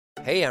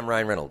Hey, I'm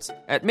Ryan Reynolds.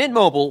 At Mint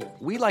Mobile,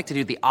 we like to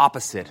do the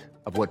opposite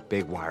of what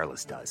Big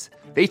Wireless does.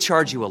 They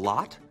charge you a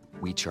lot,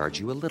 we charge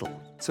you a little.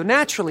 So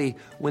naturally,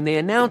 when they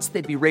announced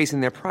they'd be raising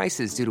their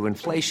prices due to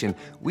inflation,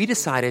 we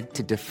decided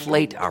to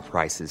deflate our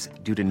prices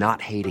due to not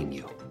hating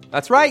you.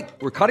 That's right.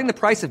 We're cutting the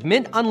price of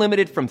Mint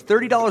Unlimited from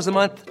 $30 a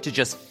month to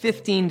just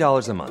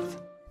 $15 a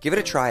month. Give it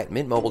a try at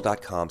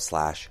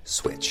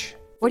mintmobile.com/switch.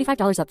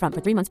 $45 up front for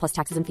 3 months plus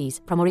taxes and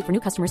fees. Promo rate for new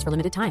customers for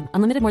limited time.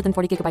 Unlimited more than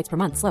 40 gigabytes per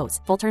month. Slows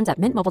full terms at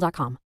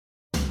mintmobile.com.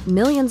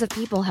 Millions of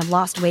people have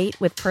lost weight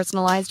with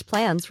personalized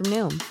plans from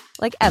Noom.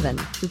 Like Evan,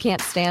 who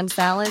can't stand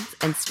salads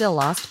and still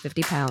lost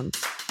 50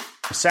 pounds.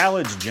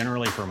 Salads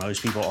generally for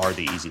most people are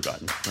the easy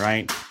button,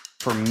 right?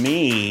 For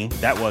me,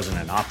 that wasn't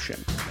an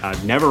option. I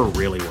never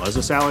really was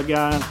a salad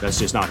guy. That's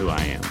just not who I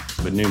am.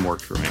 But Noom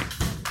worked for me.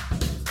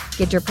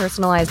 Get your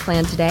personalized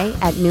plan today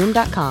at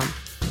Noom.com.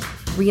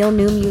 Real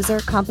Noom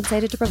user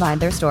compensated to provide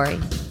their story.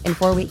 In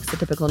 4 weeks, the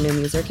typical Noom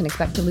user can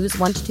expect to lose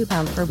 1 to 2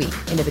 pounds per week.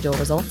 Individual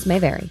results may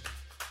vary.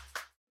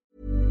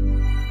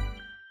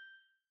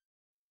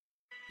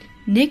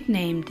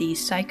 Nicknamed the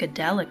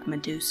Psychedelic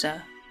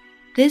Medusa,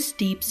 this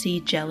deep-sea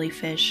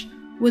jellyfish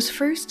was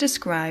first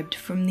described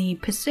from the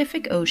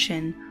Pacific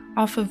Ocean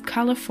off of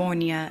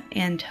California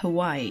and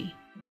Hawaii.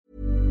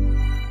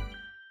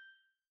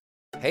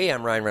 Hey,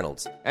 I'm Ryan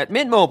Reynolds. At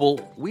Mint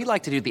Mobile, we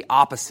like to do the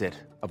opposite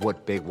of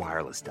what Big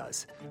Wireless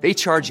does. They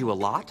charge you a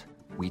lot,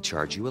 we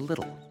charge you a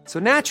little. So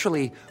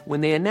naturally, when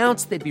they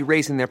announced they'd be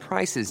raising their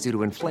prices due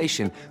to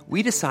inflation,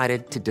 we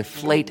decided to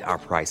deflate our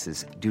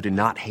prices due to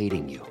not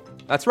hating you.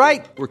 That's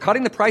right. We're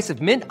cutting the price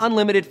of Mint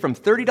Unlimited from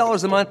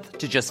 $30 a month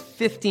to just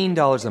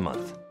 $15 a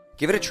month.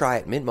 Give it a try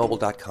at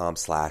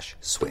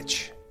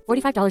mintmobile.com/switch.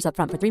 $45 up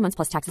front for 3 months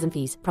plus taxes and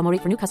fees. Promo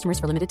rate for new customers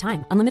for limited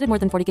time. Unlimited more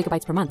than 40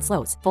 gigabytes per month.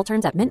 Slows full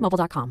terms at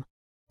mintmobile.com.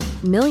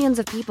 Millions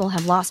of people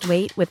have lost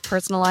weight with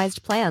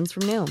personalized plans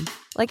from Noom.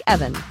 Like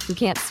Evan, who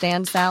can't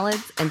stand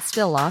salads and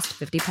still lost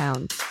 50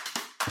 pounds.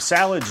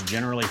 Salads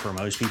generally for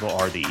most people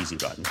are the easy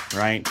button,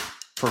 right?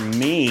 For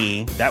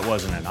me, that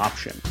wasn't an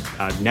option.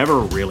 I never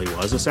really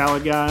was a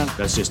salad guy.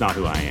 That's just not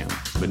who I am.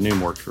 But Noom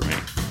worked for me.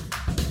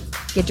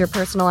 Get your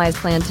personalized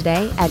plan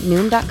today at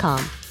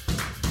Noom.com.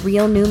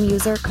 Real Noom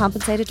user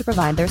compensated to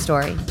provide their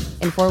story.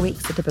 In 4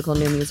 weeks, the typical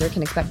Noom user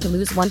can expect to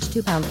lose 1 to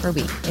 2 pounds per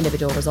week.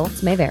 Individual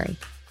results may vary.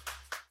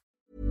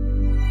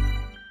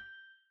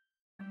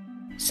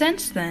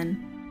 Since then,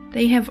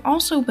 they have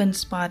also been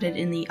spotted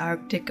in the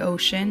Arctic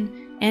Ocean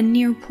and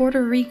near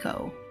Puerto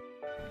Rico.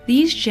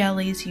 These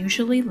jellies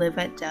usually live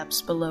at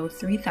depths below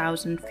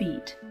 3,000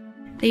 feet.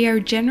 They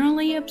are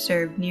generally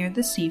observed near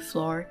the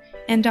seafloor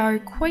and are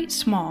quite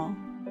small.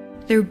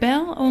 Their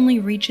bell only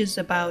reaches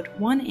about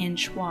 1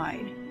 inch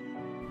wide.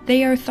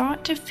 They are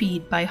thought to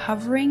feed by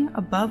hovering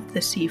above the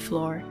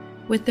seafloor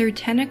with their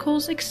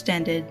tentacles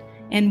extended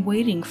and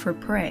waiting for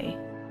prey.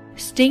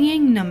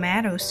 Stinging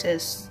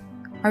nematocysts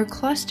are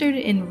clustered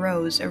in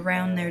rows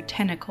around their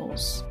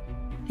tentacles.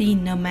 The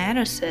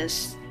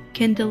nematocysts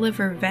can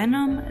deliver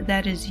venom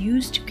that is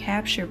used to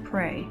capture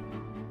prey.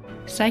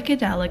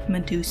 Psychedelic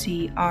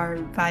medusae are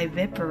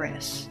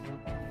viviparous.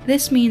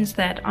 This means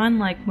that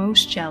unlike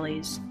most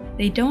jellies,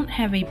 they don't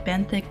have a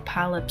benthic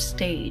polyp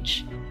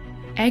stage.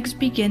 Eggs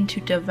begin to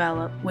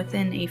develop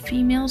within a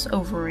female's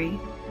ovary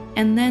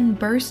and then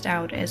burst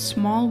out as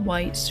small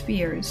white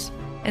spheres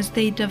as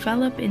they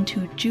develop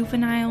into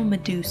juvenile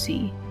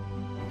medusae.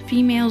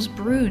 Females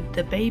brood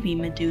the baby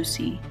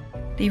medusae.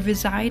 They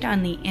reside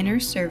on the inner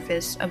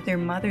surface of their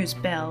mother's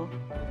bell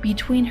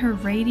between her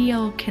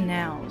radial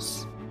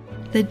canals.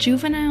 The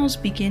juveniles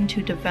begin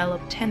to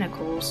develop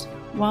tentacles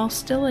while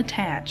still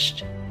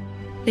attached.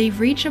 They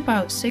reach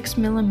about 6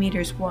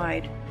 millimeters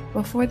wide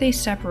before they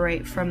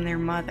separate from their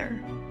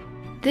mother.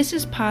 This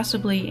is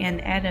possibly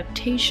an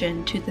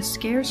adaptation to the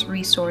scarce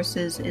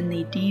resources in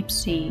the deep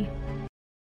sea.